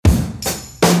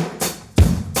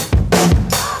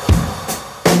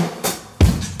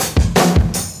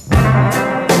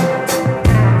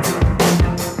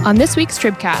On this week's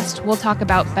Tribcast, we'll talk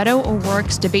about Beto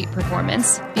O'Rourke's debate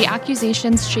performance, the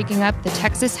accusations shaking up the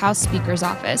Texas House Speaker's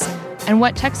office, and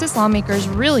what Texas lawmakers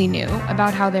really knew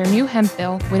about how their new hemp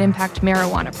bill would impact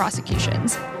marijuana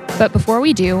prosecutions. But before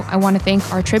we do, I want to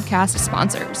thank our Tribcast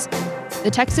sponsors.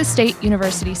 The Texas State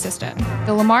University System.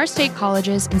 The Lamar State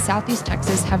Colleges in Southeast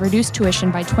Texas have reduced tuition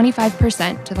by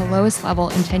 25% to the lowest level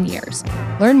in 10 years.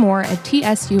 Learn more at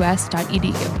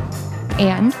tsus.edu.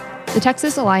 And the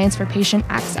Texas Alliance for Patient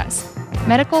Access.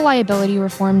 Medical liability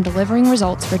reform delivering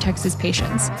results for Texas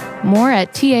patients. More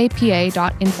at tapa.info. Do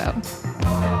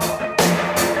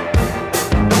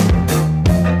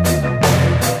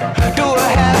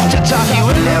I have to talk you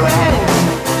into it?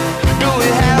 Do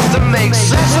we have to make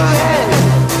sense of it?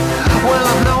 Well,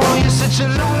 I've known you such a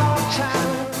long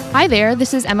time. Hi there,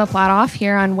 this is Emma Platoff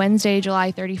here on Wednesday,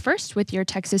 July 31st with your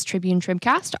Texas Tribune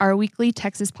Tribcast, our weekly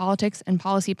Texas politics and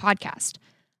policy podcast.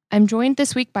 I'm joined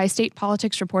this week by state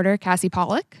politics reporter Cassie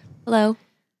Pollock. Hello.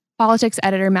 Politics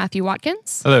editor Matthew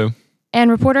Watkins. Hello. And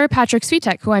reporter Patrick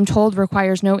Svitek, who I'm told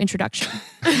requires no introduction.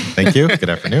 Thank you. Good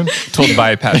afternoon. Told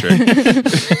by Patrick.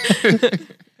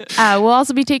 We'll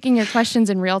also be taking your questions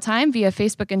in real time via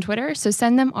Facebook and Twitter, so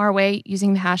send them our way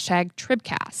using the hashtag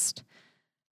Tribcast.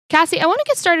 Cassie, I want to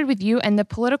get started with you and the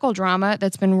political drama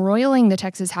that's been roiling the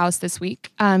Texas House this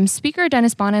week. Speaker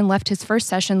Dennis Bonnen left his first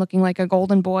session looking like a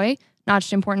golden boy,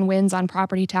 notched important wins on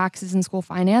property taxes and school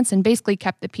finance, and basically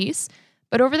kept the peace.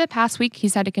 But over the past week,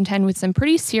 he's had to contend with some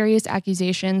pretty serious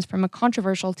accusations from a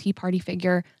controversial Tea Party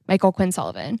figure, Michael Quinn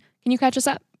Sullivan. Can you catch us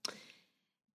up?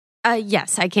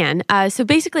 Yes, I can. So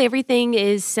basically everything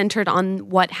is centered on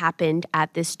what happened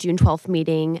at this June 12th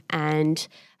meeting. And,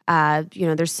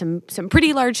 there's some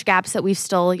pretty large gaps that we've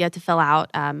still yet to fill out.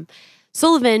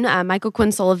 Michael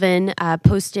Quinn Sullivan,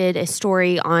 posted a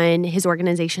story on his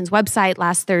organization's website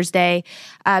last Thursday,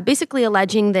 basically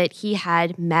alleging that he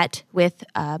had met with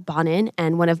Bonnen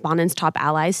and one of Bonnen's top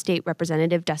allies, State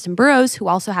Representative Dustin Burrows, who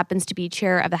also happens to be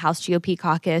chair of the House GOP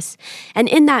caucus. And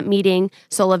in that meeting,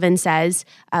 Sullivan says,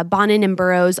 Bonnen and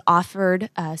Burrows offered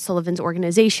Sullivan's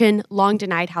organization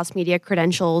long-denied House media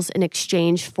credentials in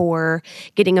exchange for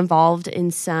getting involved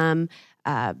in some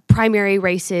primary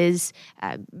races,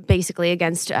 basically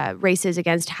against races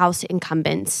against House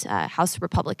incumbents, House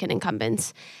Republican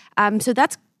incumbents. So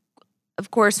that's,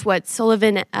 of course, what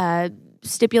Sullivan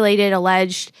stipulated,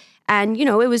 alleged, and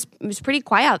it was pretty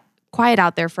quiet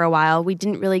out there for a while. We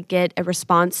didn't really get a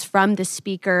response from the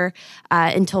speaker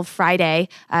until Friday,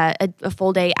 a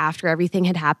full day after everything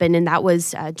had happened, and that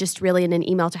was just really in an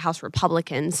email to House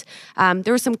Republicans.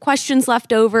 There were some questions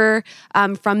left over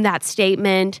from that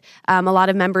statement, a lot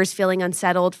of members feeling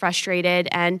unsettled, frustrated,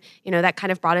 and that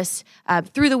kind of brought us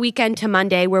through the weekend to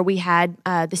Monday, where we had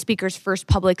the speaker's first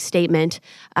public statement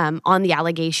on the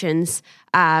allegations.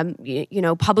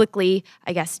 Publicly,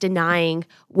 I guess, denying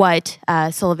what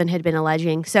Sullivan had been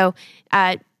alleging. So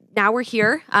now we're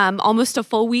here, almost a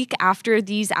full week after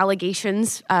these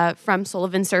allegations from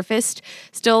Sullivan surfaced.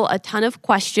 Still a ton of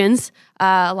questions,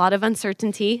 a lot of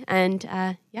uncertainty, and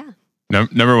yeah.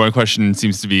 Number one question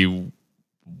seems to be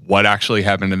what actually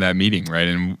happened in that meeting, right?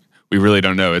 And we really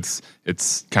don't know. It's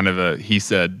kind of a he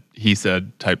said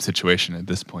type situation at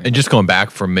this point. And just going back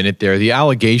for a minute there, the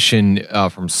allegation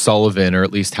from Sullivan, or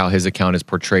at least how his account is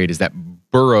portrayed, is that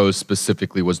Burrows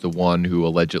specifically was the one who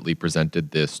allegedly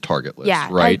presented this target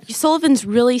list, right? Sullivan's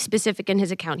really specific in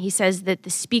his account. He says that the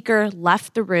speaker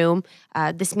left the room.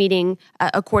 This meeting,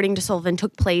 according to Sullivan,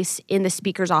 took place in the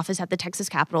speaker's office at the Texas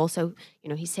Capitol. So,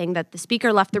 he's saying that the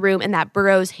speaker left the room and that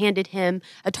Burrows handed him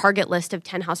a target list of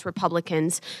 10 House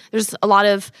Republicans. There's a lot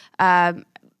of,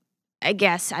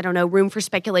 room for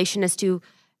speculation as to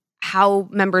how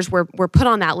members were put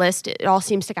on that list. It all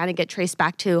seems to kind of get traced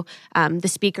back to the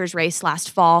speaker's race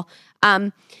last fall.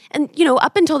 And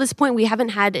up until this point, we haven't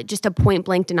had just a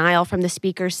point-blank denial from the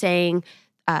speaker saying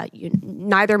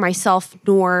neither myself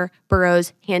nor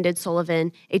Burrows handed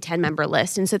Sullivan a 10-member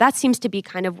list. And so that seems to be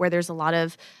kind of where there's a lot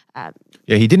of...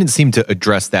 he didn't seem to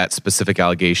address that specific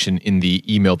allegation in the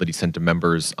email that he sent to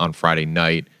members on Friday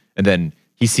night. And then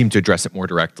he seemed to address it more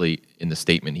directly in the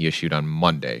statement he issued on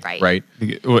Monday, right?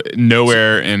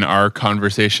 Nowhere in our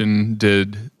conversation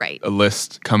did a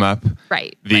list come up.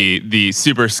 The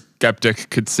super skeptic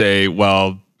could say,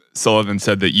 well, Sullivan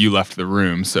said that you left the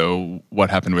room, so what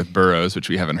happened with Burrows, which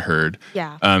we haven't heard.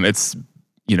 Yeah. It's,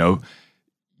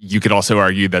 you could also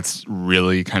argue that's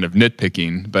really kind of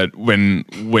nitpicking, but when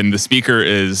the speaker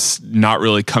is not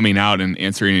really coming out and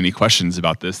answering any questions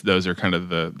about this, those are kind of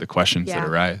the questions that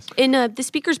arise. In the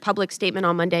speaker's public statement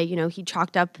on Monday, he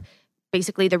chalked up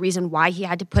basically the reason why he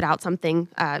had to put out something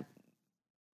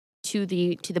to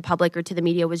the public or to the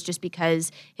media was just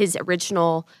because his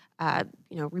original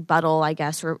rebuttal, I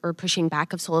guess, or pushing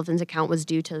back of Sullivan's account was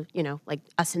due to, like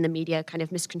us in the media kind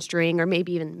of misconstruing or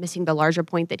maybe even missing the larger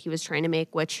point that he was trying to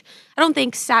make, which I don't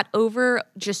think sat over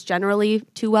just generally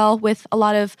too well with a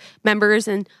lot of members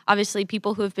and obviously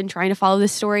people who have been trying to follow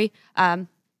this story.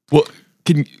 Well,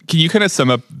 can you kind of sum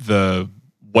up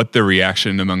what the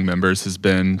reaction among members has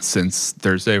been since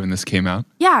Thursday when this came out?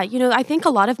 Yeah, I think a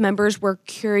lot of members were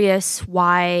curious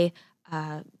why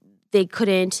they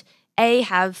couldn't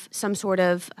have some sort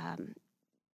of, I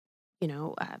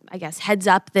guess, heads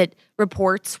up that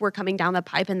reports were coming down the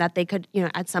pipe and that they could,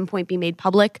 at some point be made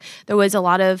public. There was a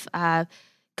lot of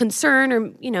concern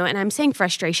or, and I'm saying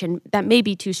frustration, that may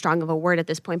be too strong of a word at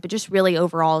this point, but just really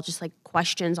overall, just like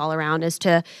questions all around as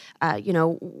to,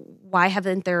 why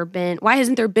hasn't there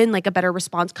been like a better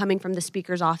response coming from the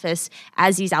speaker's office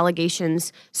as these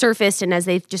allegations surfaced and as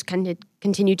they've just kind of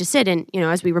continued to sit and,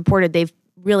 as we reported, they've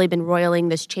really been roiling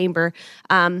this chamber.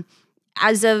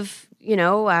 As of,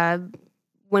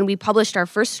 when we published our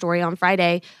first story on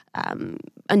Friday,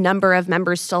 a number of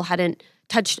members still hadn't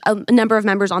touched, a number of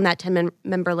members on that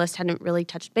 10-member list hadn't really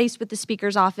touched base with the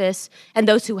speaker's office. And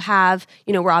those who have,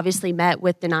 were obviously met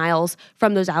with denials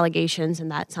from those allegations and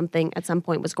that something at some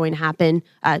point was going to happen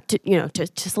to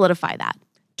solidify that.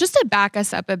 Just to back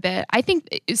us up a bit, I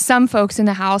think some folks in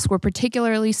the House were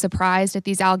particularly surprised at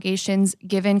these allegations,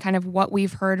 given kind of what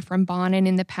we've heard from Bonnen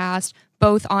in the past,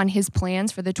 both on his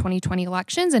plans for the 2020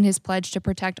 elections and his pledge to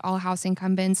protect all House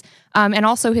incumbents, and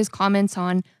also his comments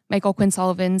on Michael Quinn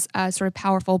Sullivan's sort of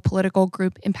powerful political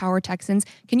group, Empower Texans.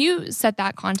 Can you set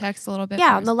that context a little bit?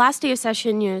 Yeah, on the last day of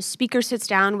session, Speaker sits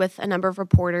down with a number of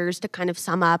reporters to kind of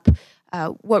sum up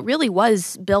what really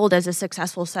was billed as a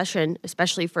successful session,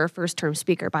 especially for a first-term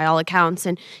speaker by all accounts.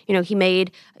 And,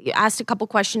 he asked a couple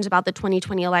questions about the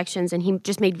 2020 elections, and he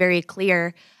just made very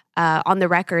clear on the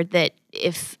record that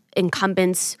if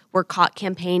incumbents were caught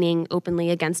campaigning openly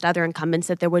against other incumbents,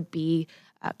 that there would be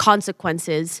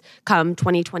consequences come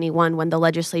 2021 when the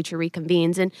legislature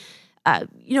reconvenes. And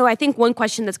I think one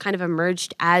question that's kind of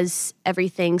emerged as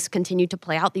everything's continued to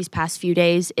play out these past few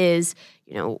days is,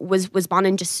 was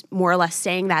Bonnen just more or less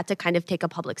saying that to kind of take a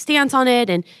public stance on it?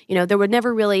 And, there were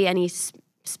never really any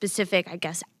specific, I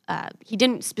guess, he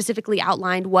didn't specifically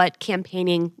outline what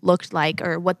campaigning looked like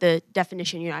or what the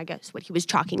definition, I guess what he was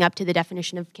chalking up to the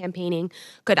definition of campaigning.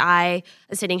 Could I,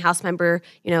 a sitting House member,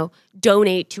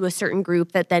 donate to a certain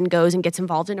group that then goes and gets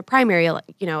involved in a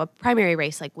primary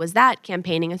race? Like, was that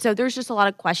campaigning? And so there's just a lot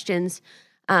of questions.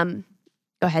 Go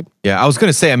ahead. Yeah, I was going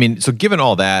to say, so given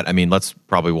all that, let's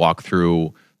probably walk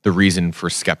through the reason for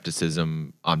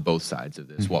skepticism on both sides of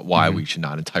this, why we should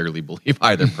not entirely believe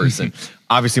either person.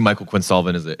 Obviously, Michael Quinn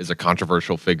Sullivan is a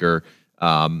controversial figure.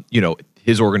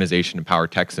 His organization, Empower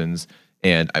Texans,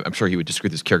 and I'm sure he would disagree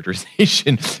with this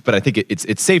characterization, but I think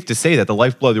it's safe to say that the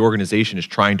lifeblood of the organization is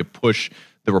trying to push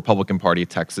the Republican Party of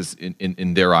Texas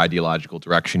in their ideological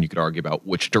direction. You could argue about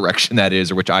which direction that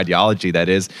is or which ideology that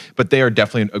is, but they are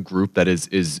definitely a group that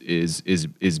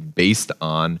is based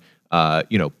on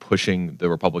pushing the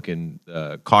Republican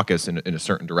caucus in a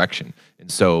certain direction.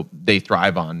 And so they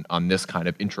thrive on this kind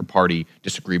of intra-party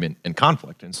disagreement and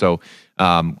conflict. And so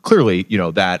clearly,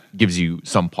 that gives you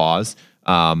some pause.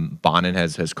 Bonnen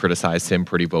has criticized him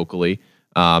pretty vocally.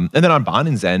 And then on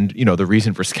Bonnen's end, the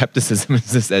reason for skepticism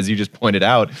is this, as you just pointed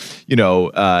out,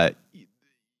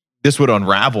 this would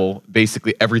unravel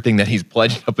basically everything that he's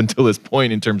pledged up until this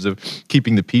point in terms of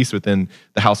keeping the peace within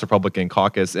the House Republican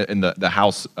caucus and the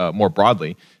House more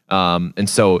broadly. And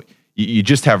so you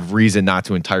just have reason not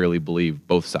to entirely believe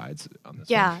both sides on this.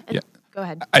 Yeah. Go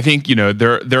ahead. I think,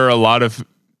 there are a lot of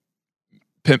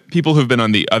people who've been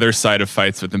on the other side of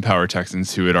fights with Empower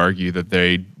Texans who would argue that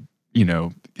they,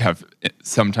 have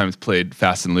sometimes played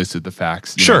fast and loose with the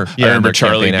facts. Sure. I remember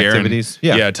Charlie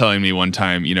Guerin telling me one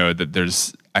time, that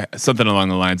there's something along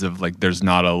the lines of like, there's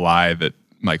not a lie that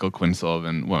Michael Quinn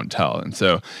Sullivan won't tell. And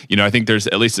so, I think there's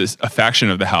at least a faction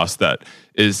of the House that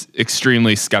is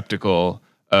extremely skeptical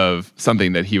of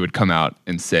something that he would come out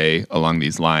and say along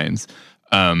these lines.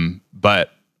 But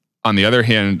on the other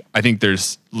hand, I think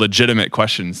there's legitimate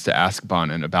questions to ask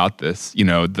Bonnen about this.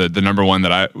 The number one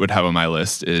that I would have on my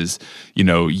list is,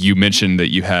 you mentioned that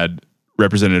you had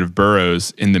Representative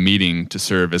Burrows in the meeting to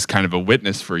serve as kind of a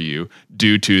witness for you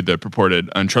due to the purported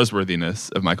untrustworthiness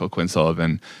of Michael Quinn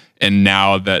Sullivan. And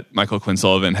now that Michael Quinn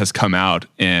Sullivan has come out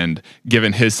and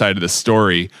given his side of the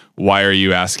story, why are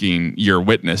you asking your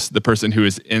witness, the person who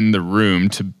is in the room,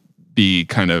 to be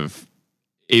kind of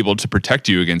able to protect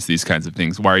you against these kinds of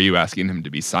things? Why are you asking him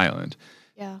to be silent?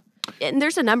 Yeah. and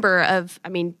there's a number of,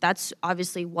 that's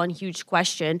obviously one huge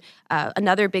question.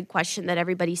 Another big question that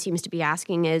everybody seems to be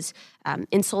asking is,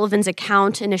 in Sullivan's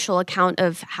initial account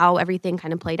of how everything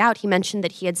kind of played out, he mentioned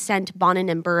that he had sent Bonin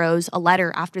and Burrows a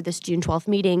letter after this June 12th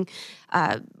meeting,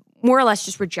 more or less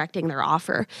just rejecting their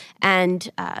offer.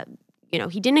 And,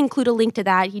 he didn't include a link to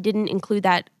that. He didn't include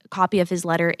that copy of his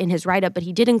letter in his write-up, but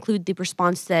he did include the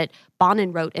response that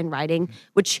Bonin wrote in writing,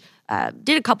 which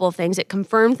did a couple of things. It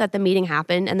confirmed that the meeting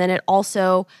happened, and then it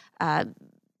also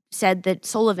said that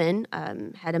Sullivan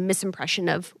had a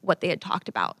misimpression of what they had talked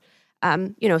about.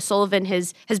 Sullivan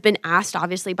has been asked,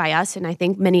 obviously, by us and I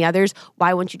think many others,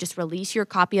 why won't you just release your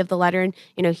copy of the letter? And,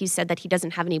 he said that he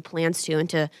doesn't have any plans to, and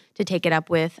to take it up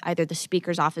with either the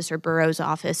Speaker's office or Burrows'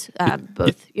 office,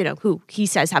 both, who he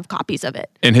says have copies of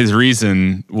it. And his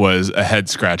reason was a head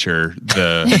scratcher.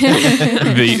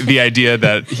 The idea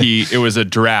that it was a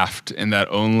draft and that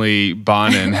only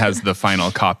Bonin has the final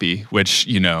copy, which,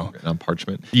 on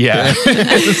parchment. Yeah.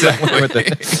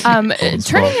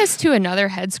 Turning us to another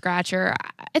head scratcher,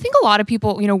 I think a lot of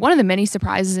people, one of the many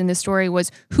surprises in this story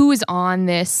was who is on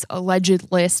this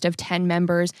alleged list of 10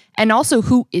 members and also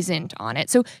who isn't on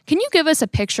it. So can you give us a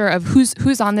picture of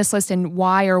who's on this list and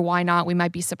why or why not we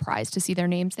might be surprised to see their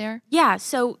names there? Yeah.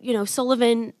 So,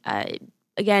 Sullivan,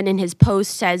 again, in his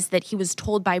post says that he was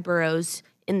told by Burrows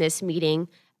in this meeting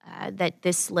that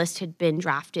this list had been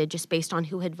drafted just based on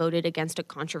who had voted against a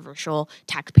controversial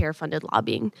taxpayer-funded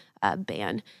lobbying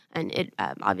ban. And it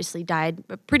obviously died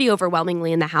pretty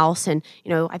overwhelmingly in the House. And,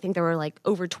 I think there were like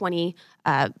over 20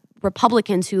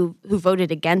 Republicans who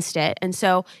voted against it. And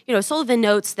so, Sullivan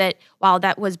notes that while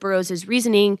that was Burrows'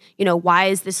 reasoning, why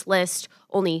is this list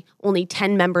only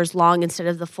 10 members long instead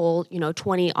of the full,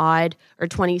 20-odd or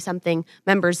 20-something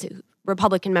members,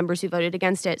 Republican members who voted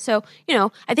against it? So,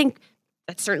 I think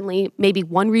that's certainly maybe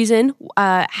one reason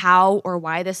how or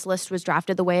why this list was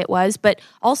drafted the way it was. But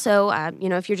also,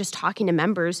 if you're just talking to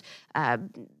members,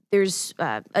 there's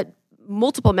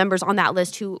multiple members on that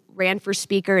list who ran for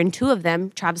speaker, and two of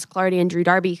them, Travis Clardy and Drew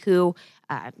Darby, who,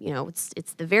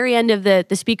 it's the very end of the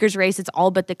speaker's race. It's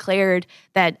all but declared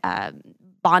that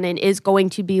Bonin is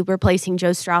going to be replacing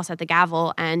Joe Straus at the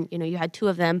gavel. And, you had two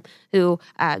of them who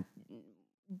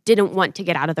didn't want to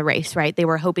get out of the race, right? They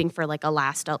were hoping for like a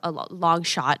long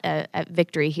shot at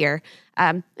victory here.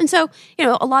 And so,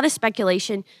 a lot of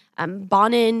speculation.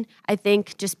 Bonin, I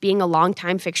think, just being a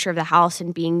longtime fixture of the House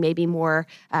and being maybe more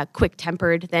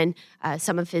quick-tempered than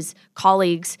some of his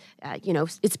colleagues,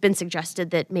 it's been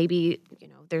suggested that maybe,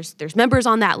 there's members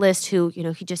on that list who,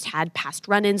 he just had past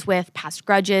run-ins with, past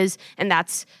grudges, and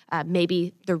that's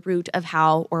maybe the root of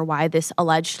how or why this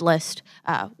alleged list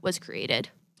was created.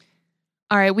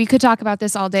 All right, we could talk about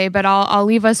this all day, but I'll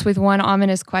leave us with one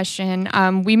ominous question.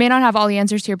 We may not have all the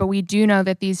answers here, but we do know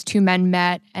that these two men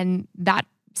met, and that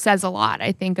says a lot,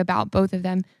 I think, about both of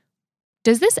them.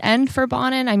 Does this end for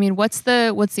Bonin? I mean, what's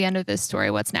the end of this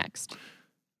story? What's next?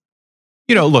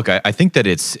 Look, I think that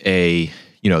it's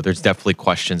there's definitely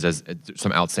questions, as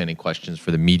some outstanding questions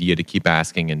for the media to keep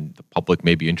asking, and the public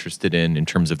may be interested in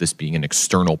terms of this being an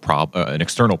external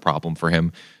problem for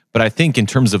him. But I think in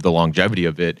terms of the longevity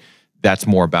of it, that's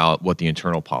more about what the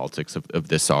internal politics of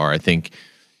this are. I think,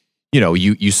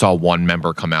 you saw one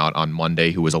member come out on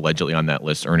Monday who was allegedly on that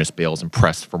list, Ernest Bales, and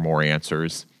pressed for more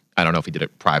answers. I don't know if he did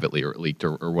it privately or leaked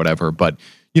or whatever, but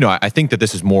I think that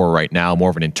this is more right now, more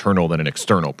of an internal than an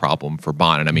external problem for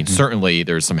Bonin. I mean, certainly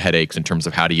there's some headaches in terms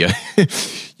of how do you,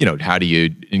 how do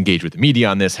you engage with the media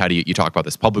on this? How do you talk about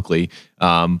this publicly?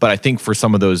 But I think for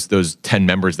some of those 10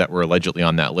 members that were allegedly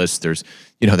on that list, there's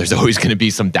always going to be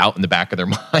some doubt in the back of their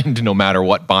mind, no matter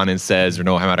what Bonin says or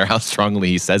no matter how strongly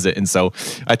he says it. And so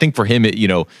I think for him,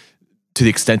 to the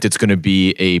extent it's going to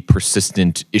be a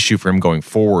persistent issue for him going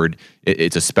forward,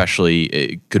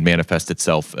 it could manifest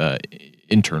itself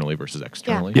internally versus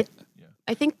externally. Yeah.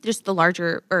 I think just the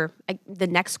larger, or the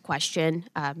next question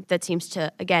that seems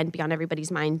to, again, be on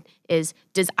everybody's mind is,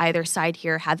 does either side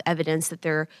here have evidence that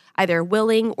they're either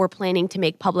willing or planning to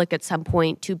make public at some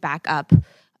point to back up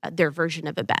their version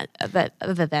of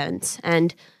events?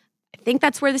 And I think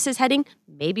that's where this is heading.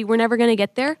 Maybe we're never going to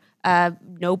get there.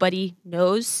 Nobody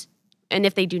knows. And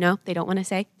if they do know, they don't want to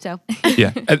say. So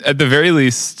yeah, at the very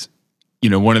least,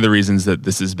 one of the reasons that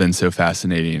this has been so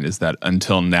fascinating is that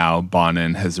until now,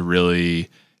 Bonin has really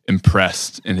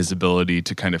impressed in his ability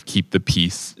to kind of keep the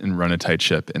peace and run a tight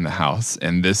ship in the House.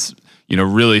 And this,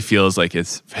 really feels like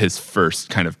it's his first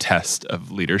kind of test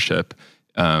of leadership,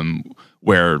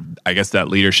 where I guess that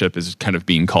leadership is kind of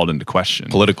being called into question.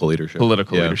 Political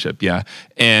leadership, yeah.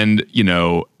 And,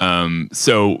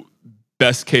 so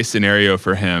best case scenario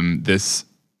for him, this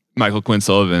Michael Quinn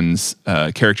Sullivan's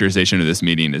characterization of this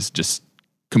meeting is just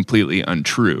completely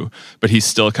untrue, but he's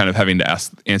still kind of having to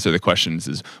answer the questions: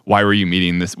 is why were you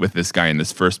meeting with this guy in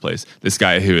this first place? This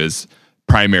guy who is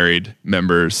primaried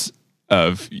members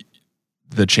of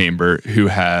the chamber, who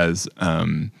has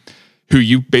who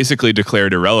you basically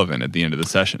declared irrelevant at the end of the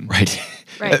session. Right.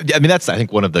 I mean, that's, I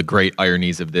think, one of the great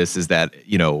ironies of this is that,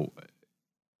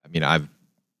 I've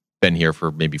been here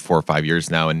for maybe 4 or 5 years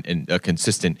now, and a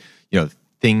consistent,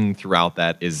 thing throughout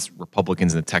that is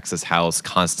Republicans in the Texas House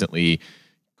constantly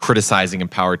criticizing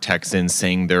empowered Texans,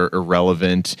 saying they're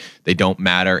irrelevant, they don't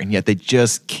matter, and yet they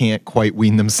just can't quite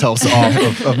wean themselves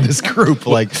off of this group.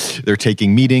 Like, they're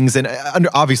taking meetings, and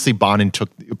obviously Bonin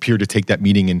appeared to take that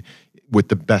meeting and with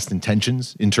the best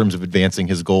intentions in terms of advancing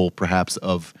his goal, perhaps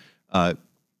of,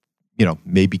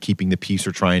 maybe keeping the peace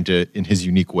or trying to, in his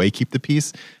unique way, keep the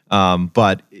peace.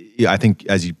 But I think,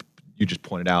 as you just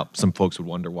pointed out, some folks would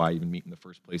wonder why even meet in the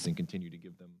first place and continue to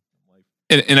give them life.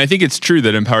 And I think it's true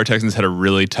that Empowered Texans had a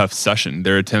really tough session.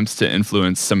 Their attempts to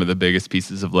influence some of the biggest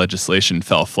pieces of legislation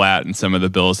fell flat, and some of the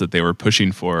bills that they were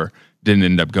pushing for didn't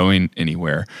end up going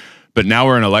anywhere. But now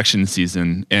we're in election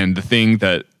season, and the thing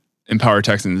that Empowered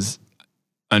Texans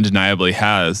undeniably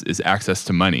has is access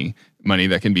to money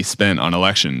that can be spent on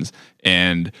elections.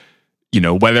 And,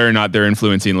 whether or not they're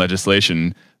influencing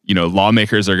legislation,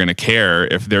 lawmakers are going to care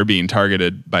if they're being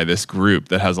targeted by this group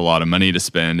that has a lot of money to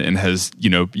spend and has,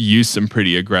 used some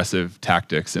pretty aggressive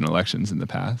tactics in elections in the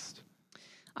past.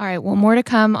 All right. Well, more to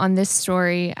come on this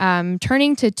story.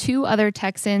 Turning to 2 other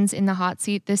Texans in the hot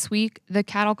seat this week, the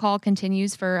cattle call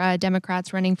continues for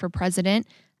Democrats running for president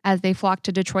as they flock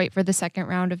to Detroit for the second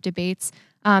round of debates.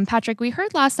 Patrick, we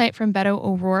heard last night from Beto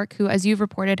O'Rourke, who, as you've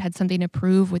reported, had something to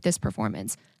prove with this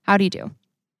performance. How'd he do?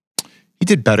 He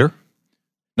did better.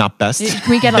 Not best. Can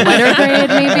we get a letter grade,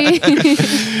 maybe?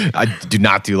 I do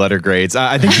not do letter grades.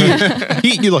 I think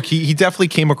he definitely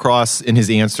came across in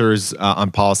his answers on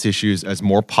policy issues as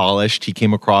more polished. He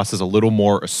came across as a little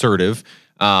more assertive.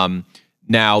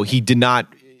 Now, he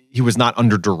was not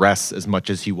under duress as much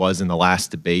as he was in the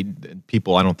last debate.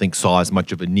 People, I don't think, saw as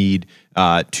much of a need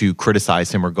to criticize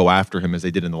him or go after him as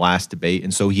they did in the last debate.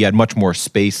 And so he had much more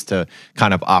space to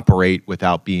kind of operate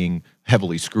without being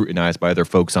heavily scrutinized by other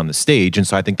folks on the stage. And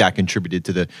so I think that contributed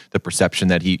to the perception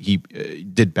that he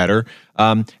did better.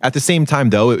 At the same time,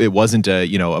 though, it wasn't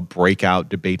a breakout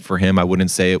debate for him. I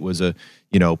wouldn't say it was a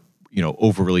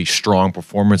overly strong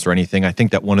performance or anything. I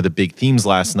think that one of the big themes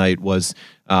last night was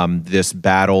this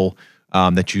battle,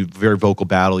 very vocal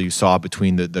battle you saw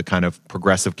between the kind of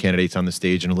progressive candidates on the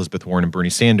stage and Elizabeth Warren and Bernie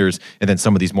Sanders, and then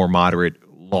some of these more moderate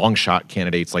long shot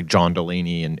candidates like John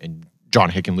Delaney and John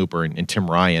Hickenlooper and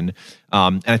Tim Ryan.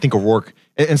 And I think O'Rourke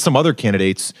and some other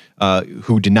candidates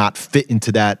who did not fit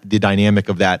into the dynamic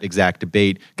of that exact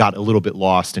debate got a little bit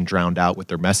lost and drowned out with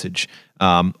their message.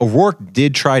 O'Rourke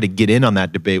did try to get in on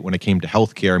that debate when it came to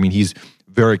healthcare. I mean, he's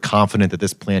very confident that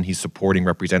this plan he's supporting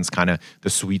represents kind of the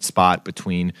sweet spot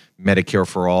between Medicare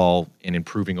for all and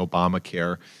improving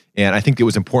Obamacare. And I think it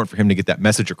was important for him to get that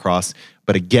message across.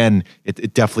 But again,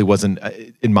 it definitely wasn't,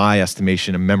 in my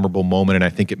estimation, a memorable moment. And I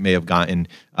think it may have gotten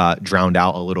drowned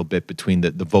out a little bit between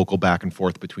the vocal back and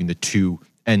forth between the two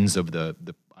ends of the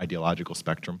ideological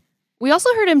spectrum. We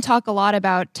also heard him talk a lot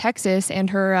about Texas and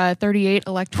her 38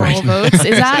 electoral votes.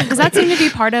 Does that seem to be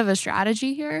part of a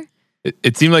strategy here?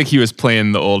 It seemed like he was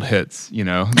playing the old hits,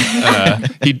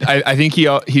 I think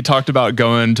he talked about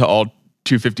going to all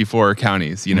 254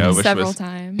 counties, which several was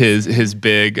times. his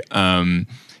big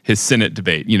his Senate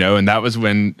debate, and that was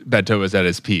when Beto was at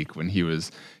his peak, when he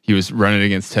was running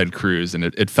against Ted Cruz, and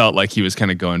it felt like he was kind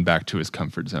of going back to his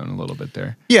comfort zone a little bit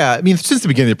there. Yeah, I mean, since the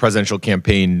beginning of the presidential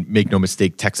campaign, make no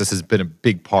mistake, Texas has been a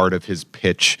big part of his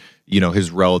pitch.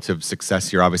 His relative success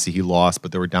here. Obviously, he lost,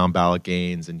 but there were down ballot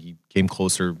gains, and he came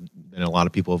closer than a lot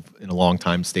of people in a long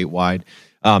time statewide.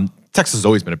 Texas has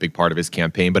always been a big part of his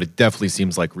campaign, but it definitely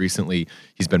seems like recently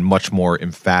he's been much more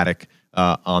emphatic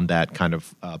on that kind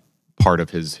of part of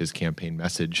his campaign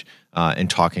message and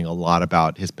talking a lot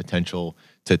about his potential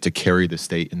to carry the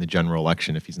state in the general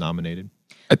election if he's nominated.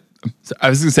 I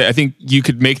was going to say, I think you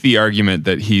could make the argument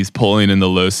that he's polling in the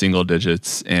low single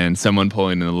digits, and someone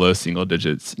polling in the low single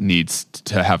digits needs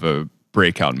to have a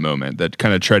breakout moment. That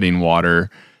kind of treading water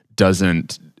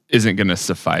isn't going to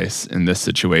suffice in this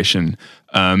situation.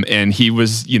 And he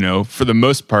was, for the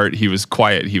most part, he was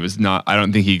quiet. He was not, I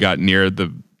don't think he got near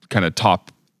the kind of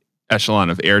top echelon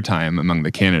of airtime among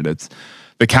the candidates.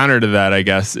 The counter to that, I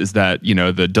guess, is that,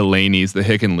 the Delaney's, the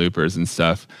Hickenloopers and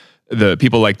stuff, the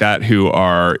people like that who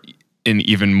are in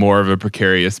even more of a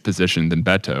precarious position than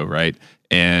Beto, right?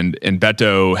 And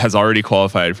Beto has already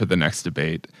qualified for the next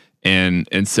debate.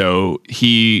 And so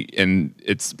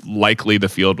it's likely the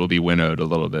field will be winnowed a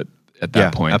little bit at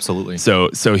that point. Absolutely. So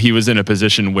he was in a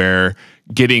position where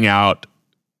getting out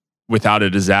without a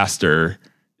disaster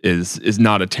is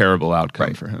not a terrible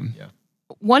outcome for him. Yeah.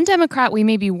 One Democrat we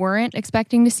maybe weren't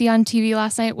expecting to see on TV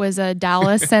last night was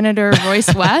Dallas Senator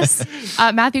Royce West.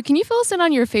 Matthew, can you fill us in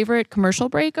on your favorite commercial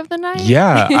break of the night?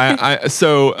 Yeah.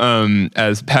 So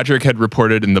as Patrick had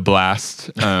reported in the blast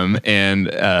and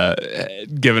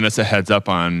given us a heads up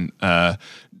on,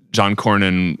 John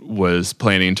Cornyn was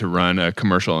planning to run a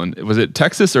commercial. And was it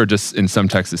Texas or just in some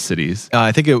Texas cities?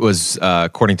 I think it was,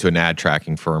 according to an ad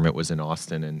tracking firm, it was in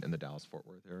Austin and in the Dallas-Fort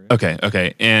Worth area.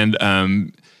 Okay. And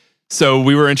so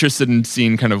we were interested in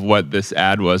seeing kind of what this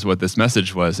ad was, what this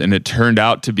message was, and it turned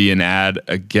out to be an ad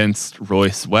against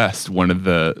Royce West, one of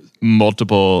the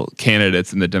multiple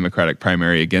candidates in the Democratic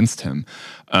primary against him.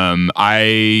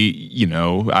 I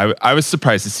was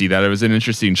surprised to see that. It was an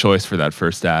interesting choice for that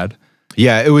first ad.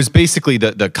 Yeah, it was basically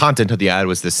the content of the ad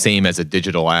was the same as a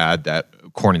digital ad that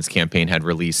Cornyn's campaign had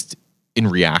released in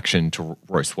reaction to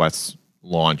Royce West's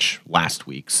launch last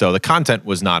week. So the content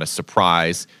was not a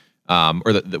surprise. Or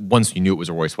once you knew it was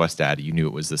a Royce West ad, you knew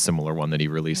it was the similar one that he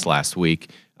released last week.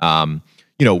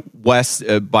 West,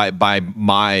 by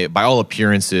all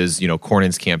appearances,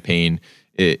 Cornyn's campaign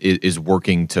is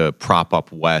working to prop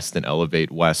up West and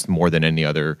elevate West more than any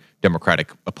other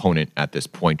Democratic opponent at this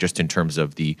point, just in terms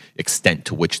of the extent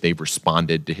to which they've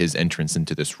responded to his entrance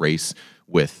into this race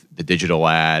with the digital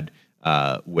ad,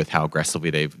 with how aggressively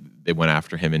they went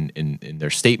after him in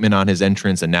their statement on his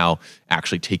entrance, and now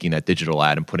actually taking that digital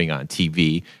ad and putting it on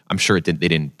TV. I'm sure they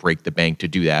didn't break the bank to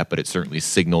do that, but it certainly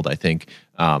signaled, I think,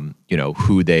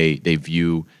 who they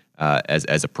view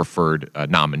as a preferred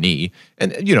nominee.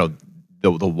 And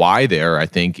the why there, I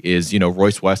think, is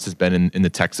Royce West has been in the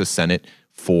Texas Senate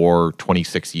for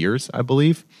 26 years, I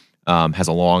believe. Has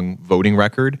a long voting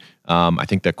record. I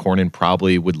think that Cornyn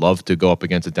probably would love to go up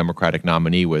against a Democratic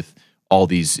nominee with all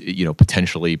these,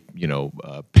 potentially,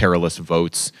 perilous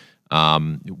votes,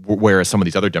 whereas some of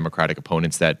these other Democratic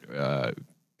opponents that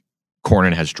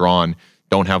Cornyn has drawn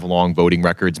don't have long voting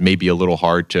records, maybe a little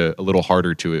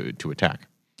harder to attack.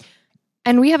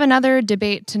 And we have another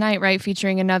debate tonight, right,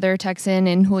 featuring another Texan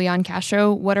in Julian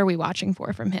Castro. What are we watching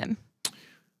for from him?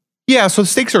 Yeah, so the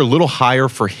stakes are a little higher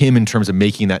for him in terms of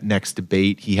making that next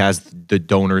debate. He has the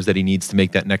donors that he needs to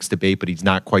make that next debate, but he's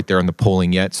not quite there on the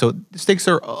polling yet. So the stakes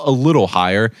are a little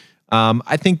higher.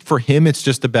 I think for him, it's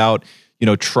just about,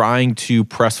 trying to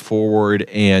press forward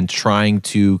and trying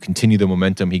to continue the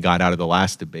momentum he got out of the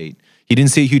last debate. He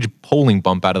didn't see a huge polling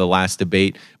bump out of the last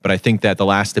debate, but I think that the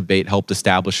last debate helped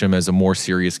establish him as a more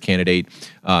serious candidate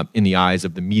in the eyes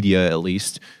of the media, at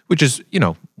least, which is,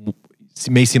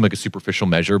 may seem like a superficial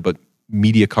measure, but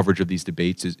media coverage of these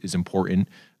debates is important,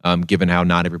 given how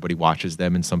not everybody watches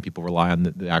them and some people rely on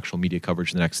the actual media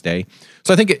coverage the next day.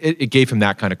 So I think it gave him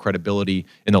that kind of credibility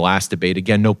in the last debate.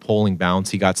 Again, no polling bounce.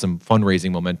 He got some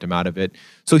fundraising momentum out of it.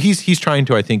 So he's trying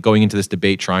to, I think, going into this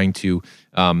debate, trying to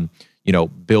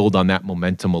build on that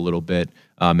momentum a little bit,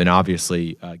 and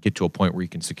obviously get to a point where he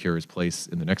can secure his place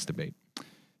in the next debate.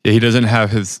 Yeah, he doesn't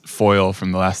have his foil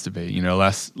from the last debate.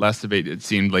 Last debate, it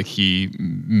seemed like he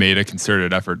made a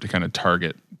concerted effort to kind of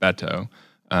target Beto.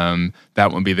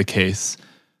 That won't be the case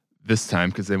this time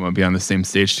because they won't be on the same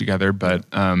stage together. But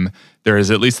there is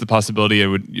at least the possibility.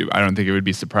 I don't think it would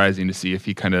be surprising to see if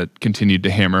he kind of continued to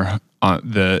hammer on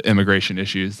the immigration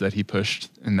issues that he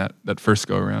pushed in that first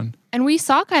go around. And we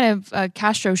saw kind of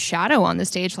Castro's shadow on the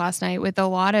stage last night with a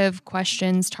lot of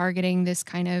questions targeting this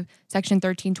kind of Section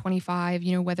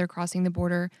 1325, whether crossing the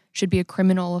border should be a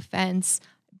criminal offense.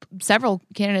 Several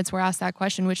candidates were asked that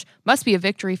question, which must be a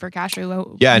victory for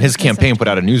Castro. Yeah, and his campaign put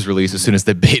out a news release as soon as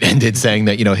the debate ended saying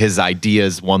that, his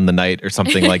ideas won the night or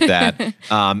something like that.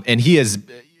 And he has,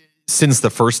 since the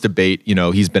first debate,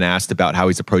 he's been asked about how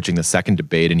he's approaching the second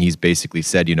debate, and he's basically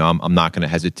said, I'm not going to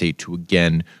hesitate to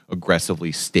again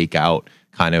aggressively stake out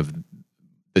kind of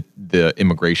the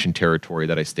immigration territory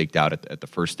that I staked out at the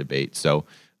first debate. So,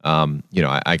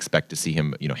 I expect to see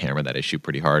him, hammer that issue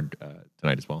pretty hard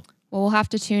tonight as well. Well, we'll have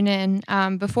to tune in.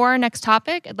 Before our next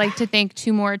topic, I'd like to thank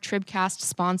two more Tribcast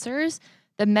sponsors,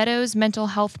 the Meadows Mental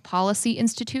Health Policy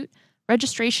Institute.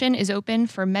 Registration is open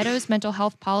for Meadows Mental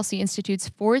Health Policy Institute's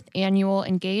 4th annual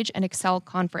Engage and Excel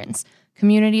Conference,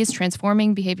 Communities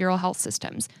Transforming Behavioral Health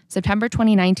Systems, September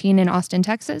 2019 in Austin,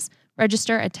 Texas.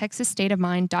 Register at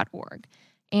texasstateofmind.org.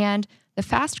 And the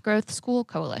Fast Growth School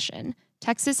Coalition.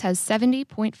 Texas has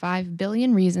 70.5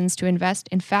 billion reasons to invest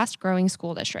in fast-growing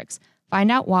school districts. Find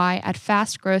out why at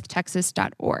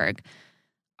fastgrowthtexas.org.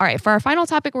 All right, for our final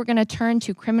topic, we're going to turn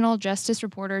to criminal justice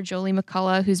reporter Jolie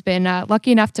McCullough, who's been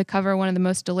lucky enough to cover one of the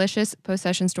most delicious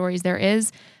post-session stories there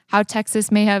is, how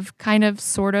Texas may have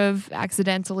sort of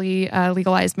accidentally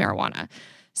legalized marijuana.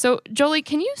 So, Jolie,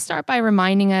 can you start by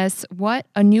reminding us what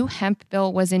a new hemp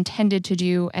bill was intended to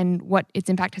do and what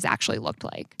its impact has actually looked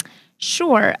like?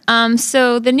 Sure.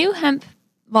 So the new hemp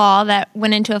law that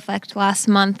went into effect last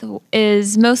month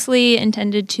is mostly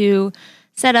intended to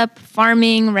set up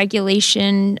farming,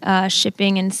 regulation,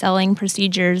 shipping, and selling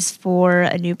procedures for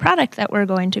a new product that we're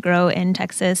going to grow in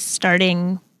Texas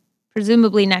starting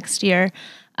presumably next year,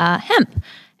 hemp.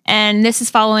 And this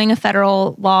is following a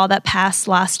federal law that passed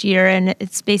last year, and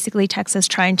it's basically Texas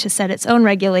trying to set its own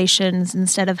regulations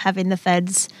instead of having the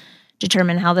feds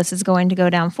determine how this is going to go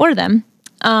down for them.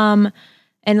 And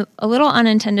a little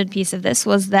unintended piece of this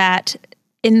was that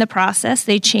in the process,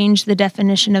 they changed the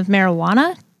definition of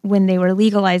marijuana when they were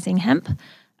legalizing hemp.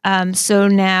 So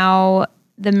now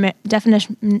the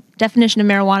definition of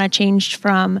marijuana changed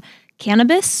from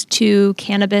cannabis to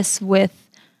cannabis with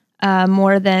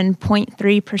more than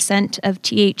 0.3% of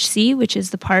THC, which is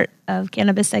the part of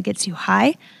cannabis that gets you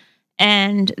high.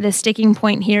 And the sticking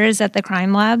point here is that the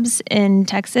crime labs in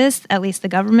Texas, at least the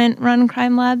government-run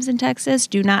crime labs in Texas,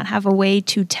 do not have a way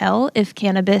to tell if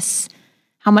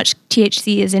how much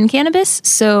THC is in cannabis.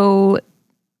 So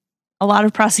a lot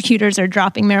of prosecutors are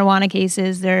dropping marijuana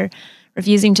cases. They're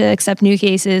refusing to accept new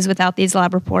cases without these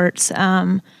lab reports.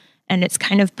 And it's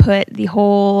kind of put the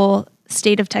whole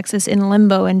state of Texas in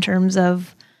limbo in terms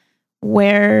of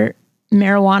where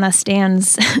marijuana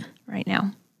stands right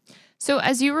now. So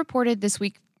as you reported this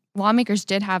week, lawmakers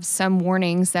did have some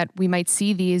warnings that we might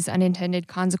see these unintended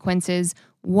consequences.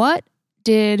 What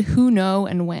did who know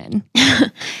and when?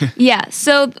 Yeah,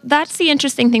 so that's the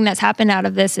interesting thing that's happened out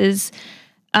of this is,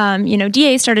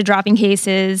 DA started dropping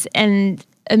cases and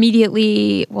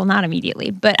immediately, well, not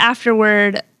immediately, but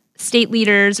afterward, state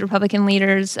leaders, Republican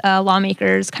leaders,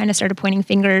 lawmakers kind of started pointing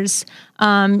fingers,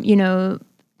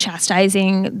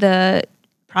 chastising the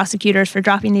prosecutors for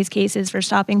dropping these cases, for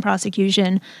stopping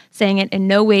prosecution, saying it in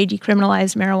no way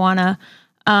decriminalized marijuana.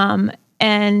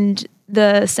 And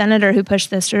the senator who pushed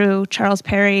this through, Charles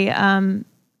Perry,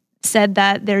 said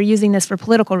that they're using this for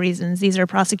political reasons. These are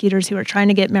prosecutors who are trying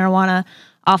to get marijuana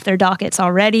off their dockets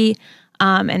already,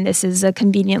 and this is a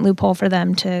convenient loophole for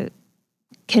them to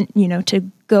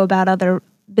go about other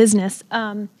business.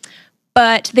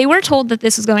 But they were told that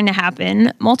this was going to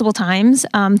happen multiple times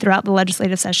throughout the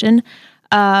legislative session.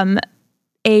 A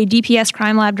DPS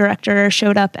crime lab director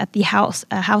showed up at the House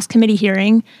committee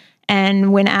hearing,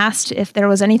 and when asked if there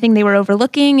was anything they were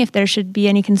overlooking, if there should be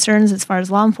any concerns as far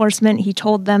as law enforcement, he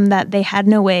told them that they had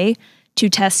no way to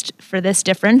test for this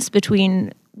difference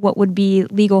between what would be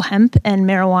legal hemp and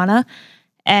marijuana,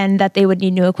 and that they would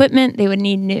need new equipment, they would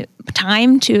need new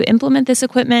time to implement this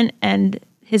equipment, and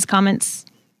his comments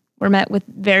were met with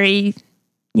very,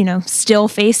 still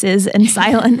faces and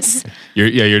silence.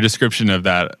 Your description of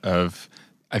that,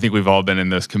 I think we've all been in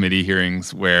those committee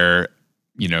hearings where,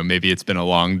 maybe it's been a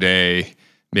long day,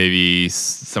 maybe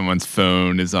someone's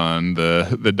phone is on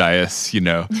the dais,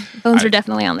 Phones are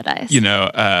definitely on the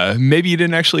dais. Maybe you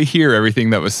didn't actually hear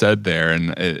everything that was said there.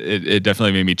 And it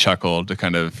definitely made me chuckle to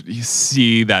kind of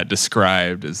see that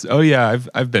described as, oh yeah,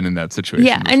 I've been in that situation.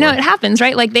 Yeah, before. I know it happens,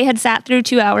 right? Like they had sat through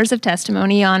 2 hours of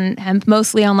testimony on hemp,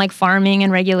 mostly on like farming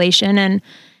and regulation. And,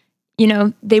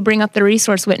 they bring up the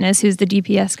resource witness, who's the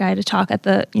DPS guy, to talk at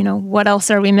the, what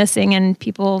else are we missing? And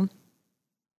people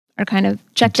are kind of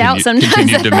checked out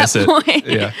sometimes at that point.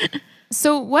 Yeah.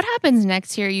 So what happens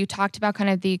next here? You talked about kind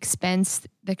of the expense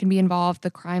that can be involved,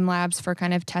 the crime labs for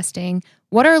kind of testing.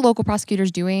 What are local prosecutors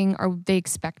doing? Are they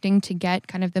expecting to get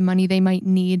kind of the money they might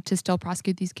need to still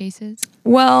prosecute these cases?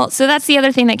 Well, so that's the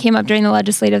other thing that came up during the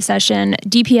legislative session.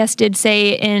 DPS did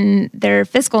say in their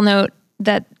fiscal note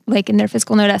in their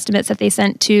fiscal note estimates that they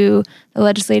sent to the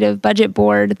legislative budget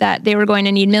board that they were going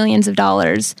to need millions of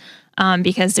dollars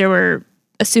because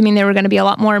assuming there were going to be a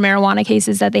lot more marijuana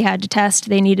cases that they had to test,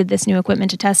 they needed this new equipment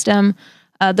to test them.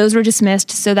 Those were dismissed,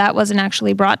 so that wasn't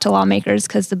actually brought to lawmakers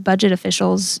because the budget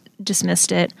officials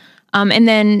dismissed it. And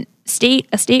then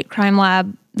a state crime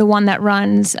lab, the one that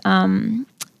runs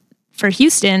for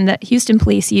Houston, that Houston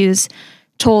police use,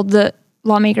 told the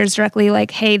lawmakers directly,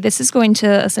 like, hey, this is going to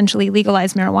essentially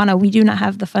legalize marijuana. We do not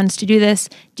have the funds to do this.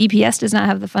 DPS does not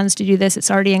have the funds to do this.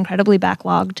 It's already incredibly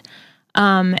backlogged.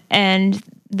 And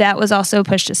that was also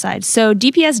pushed aside. So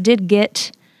DPS did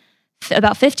get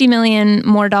about $50 million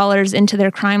more into their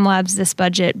crime labs this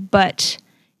budget, but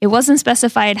it wasn't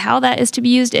specified how that is to be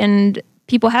used. And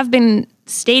people have been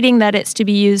stating that it's to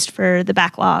be used for the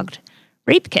backlogged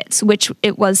rape kits, which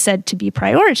it was said to be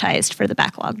prioritized for the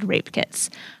backlogged rape kits.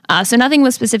 So nothing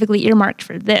was specifically earmarked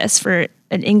for this, for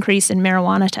an increase in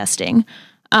marijuana testing.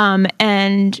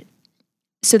 And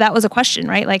so that was a question,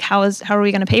 right? Like, how are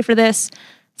we going to pay for this?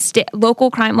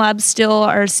 Local crime labs still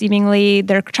are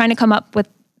they're trying to come up with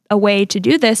a way to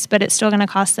do this, but it's still going to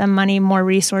cost them money, more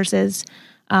resources,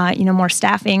 more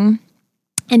staffing.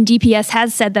 And DPS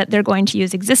has said that they're going to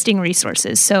use existing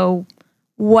resources. So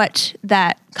what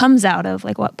that comes out of,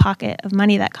 like what pocket of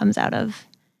money that comes out of,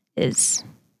 is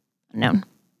unknown.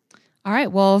 All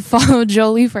right, well, follow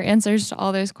Jolie for answers to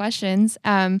all those questions.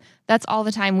 That's all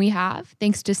the time we have.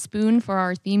 Thanks to Spoon for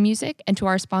our theme music and to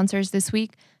our sponsors this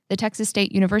week, the Texas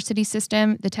State University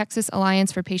System, the Texas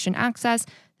Alliance for Patient Access,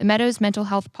 the Meadows Mental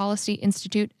Health Policy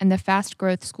Institute, and the Fast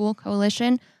Growth School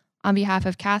Coalition. On behalf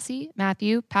of Cassie,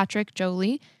 Matthew, Patrick,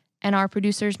 Jolie, and our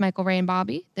producers, Michael, Ray, and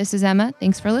Bobby, this is Emma.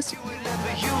 Thanks for listening.